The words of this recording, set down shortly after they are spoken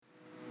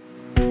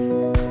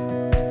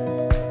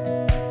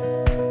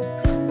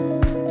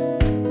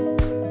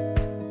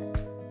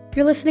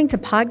You're listening to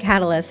Pod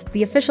Catalyst,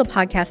 the official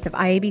podcast of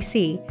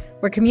IABC,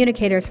 where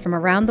communicators from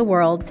around the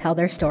world tell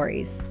their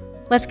stories.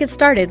 Let's get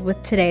started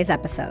with today's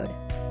episode.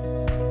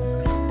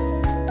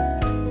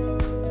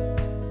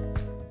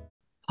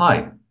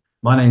 Hi,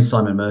 my name's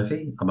Simon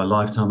Murphy. I'm a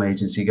lifetime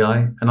agency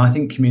guy, and I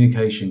think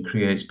communication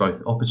creates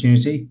both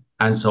opportunity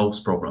and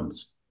solves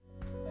problems.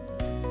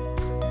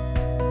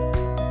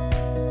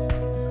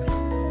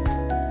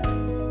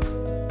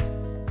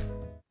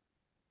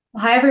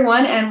 Hi,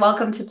 everyone, and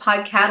welcome to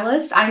Pod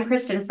Catalyst. I'm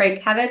Kristen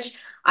Frankiewicz,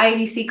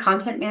 IABC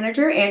Content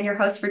Manager and your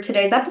host for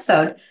today's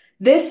episode.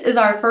 This is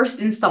our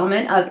first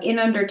installment of In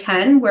Under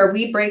 10, where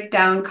we break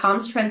down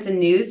comms trends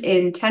and news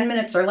in 10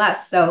 minutes or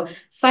less. So,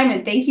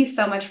 Simon, thank you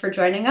so much for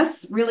joining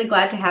us. Really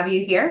glad to have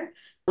you here.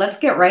 Let's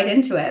get right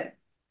into it.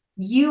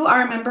 You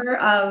are a member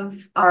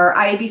of our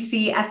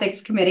IABC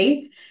Ethics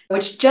Committee,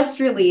 which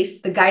just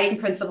released the guiding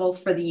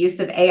principles for the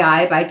use of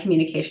AI by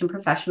communication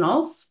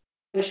professionals,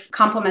 which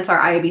complements our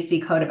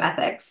IABC Code of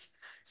Ethics.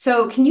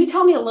 So can you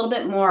tell me a little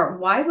bit more?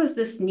 Why was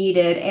this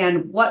needed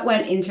and what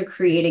went into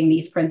creating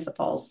these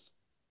principles?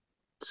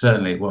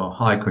 Certainly. Well,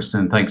 hi,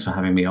 Kristen. Thanks for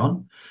having me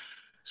on.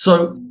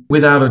 So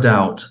without a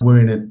doubt,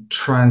 we're in a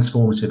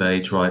transformative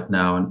age right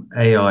now, and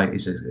AI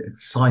is as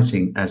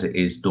exciting as it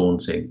is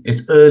daunting.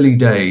 It's early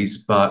days,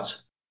 but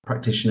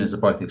practitioners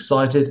are both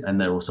excited and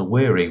they're also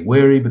wary.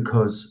 Wary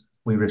because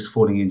we risk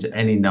falling into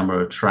any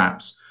number of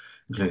traps,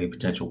 including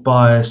potential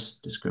bias,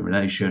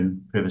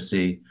 discrimination,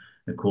 privacy,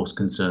 and of course,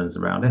 concerns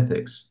around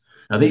ethics.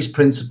 Now, these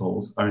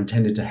principles are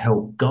intended to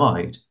help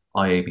guide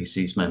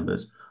IABC's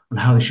members on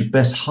how they should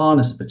best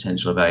harness the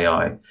potential of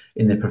AI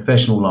in their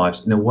professional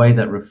lives in a way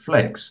that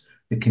reflects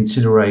the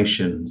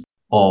considerations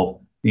of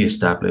the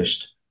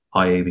established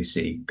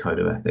IABC Code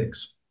of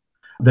Ethics.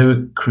 They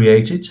were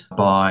created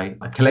by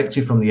a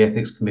collective from the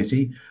Ethics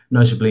Committee,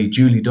 notably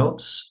Julie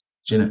Dobbs,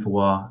 Jennifer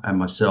Waugh, and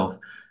myself.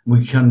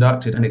 We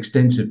conducted an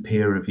extensive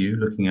peer review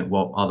looking at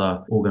what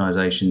other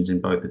organizations in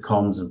both the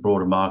comms and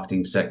broader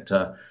marketing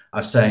sector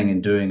are saying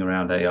and doing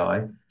around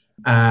AI.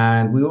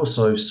 And we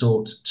also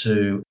sought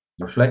to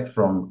reflect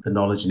from the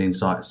knowledge and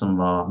insight of some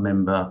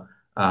of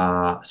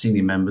our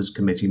senior members,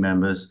 committee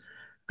members,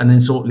 and then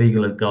sought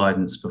legal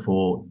guidance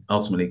before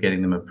ultimately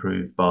getting them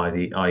approved by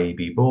the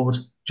IEB board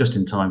just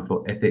in time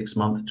for Ethics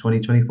Month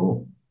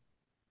 2024.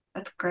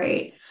 That's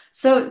great.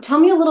 So tell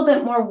me a little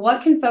bit more,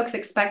 what can folks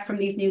expect from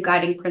these new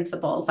guiding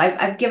principles?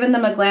 I've given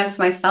them a glance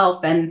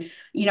myself, and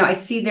I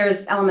see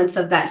there's elements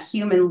of that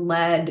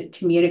human-led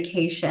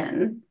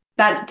communication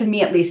that to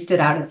me at least stood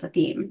out as a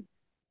theme.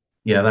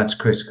 Yeah, that's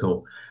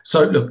critical.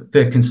 So look,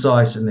 they're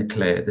concise and they're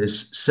clear.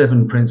 There's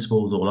 7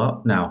 principles all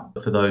up. Now,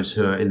 for those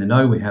who are in the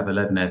know, we have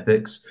 11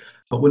 ethics,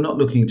 but we're not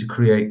looking to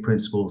create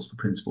principles for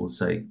principles'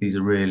 sake. These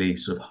are really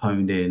sort of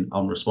honed in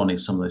on responding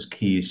to some of those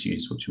key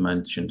issues which you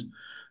mentioned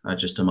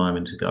just a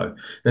moment ago.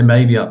 They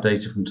may be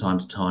updated from time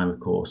to time, of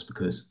course,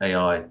 because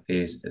AI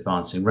is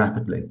advancing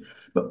rapidly,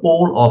 but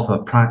all offer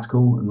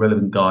practical and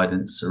relevant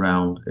guidance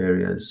around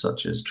areas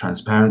such as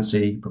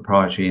transparency,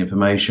 proprietary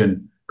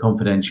information,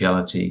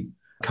 confidentiality,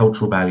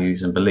 cultural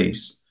values and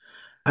beliefs.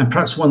 And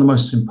perhaps one of the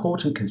most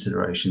important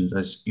considerations,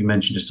 as you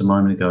mentioned just a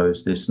moment ago,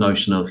 is this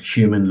notion of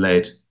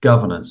human-led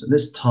governance. And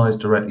this ties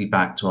directly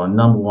back to our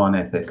number one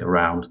ethic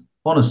around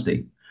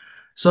honesty.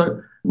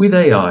 So with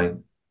AI,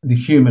 the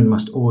human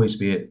must always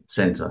be at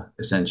center,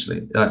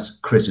 essentially. That's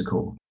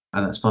critical,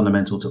 and that's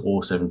fundamental to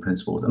all 7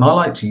 principles. And I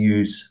like to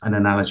use an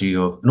analogy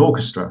of an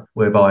orchestra,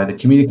 whereby the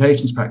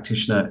communications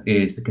practitioner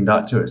is the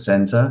conductor at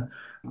center.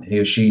 He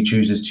or she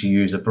chooses to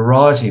use a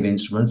variety of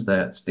instruments,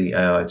 that's the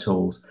AI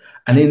tools.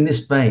 And in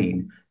this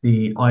vein,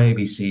 the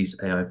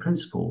IABC's AI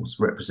principles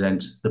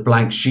represent the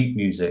blank sheet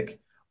music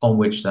on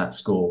which that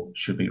score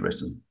should be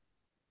written.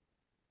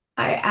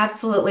 I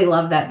absolutely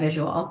love that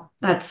visual.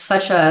 That's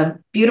such a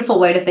beautiful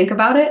way to think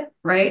about it,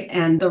 right?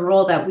 And the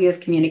role that we as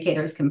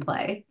communicators can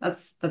play.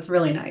 That's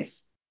really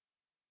nice.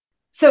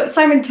 So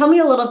Simon, tell me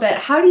a little bit,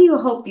 how do you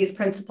hope these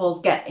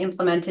principles get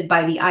implemented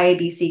by the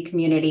IABC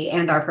community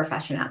and our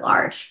profession at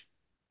large?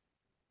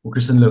 Well,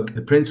 Kristen, look,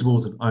 the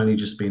principles have only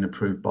just been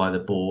approved by the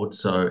board,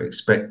 so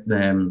expect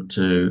them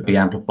to be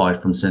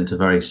amplified from centre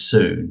very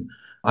soon.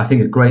 I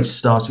think a great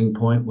starting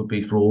point would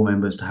be for all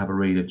members to have a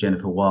read of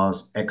Jennifer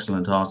Waugh's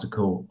excellent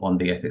article on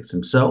the ethics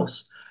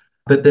themselves.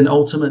 But then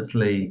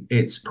ultimately,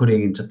 it's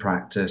putting into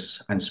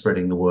practice and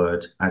spreading the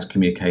word as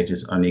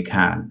communicators only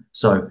can.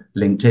 So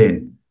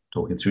LinkedIn,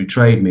 talking through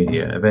trade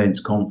media, events,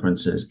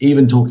 conferences,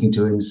 even talking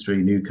to industry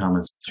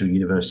newcomers through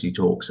university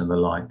talks and the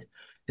like.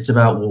 It's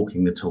about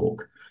walking the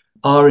talk.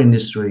 Our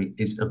industry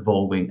is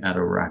evolving at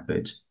a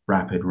rapid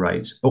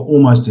rate, but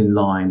almost in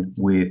line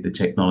with the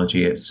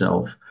technology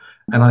itself.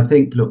 And I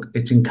think, look,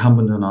 it's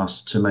incumbent on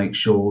us to make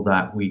sure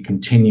that we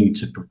continue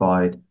to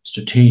provide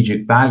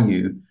strategic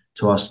value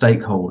to our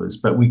stakeholders,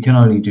 but we can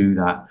only do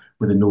that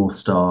with a North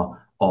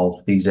Star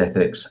of these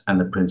ethics and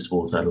the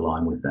principles that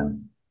align with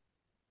them.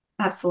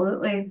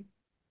 Absolutely.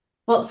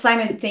 Well,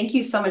 Simon, thank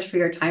you so much for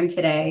your time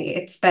today.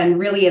 It's been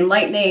really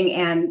enlightening,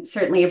 and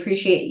certainly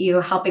appreciate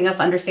you helping us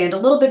understand a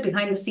little bit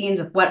behind the scenes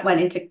of what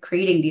went into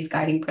creating these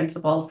guiding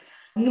principles.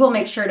 We will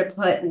make sure to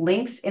put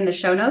links in the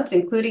show notes,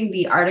 including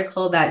the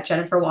article that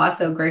Jennifer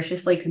Wasso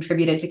graciously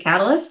contributed to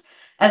Catalyst,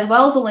 as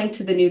well as a link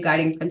to the new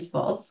guiding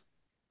principles.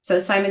 So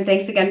Simon,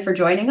 thanks again for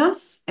joining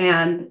us,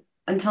 and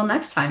until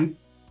next time.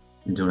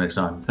 Until next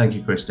time. Thank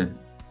you, Kristen.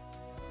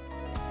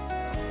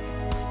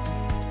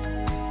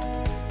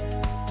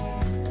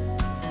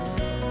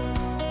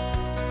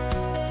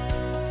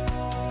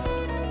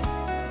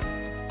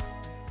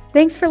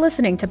 Thanks for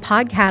listening to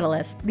Pod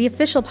Catalyst, the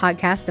official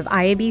podcast of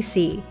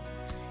IABC.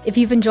 If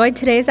you've enjoyed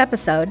today's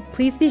episode,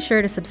 please be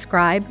sure to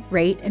subscribe,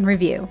 rate, and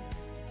review.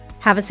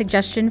 Have a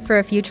suggestion for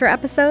a future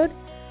episode?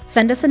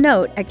 Send us a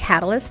note at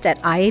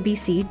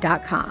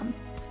catalyst@iabc.com.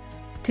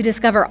 To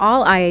discover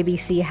all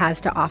IABC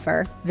has to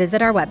offer,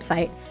 visit our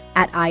website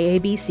at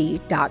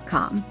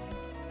iabc.com.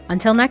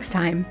 Until next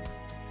time.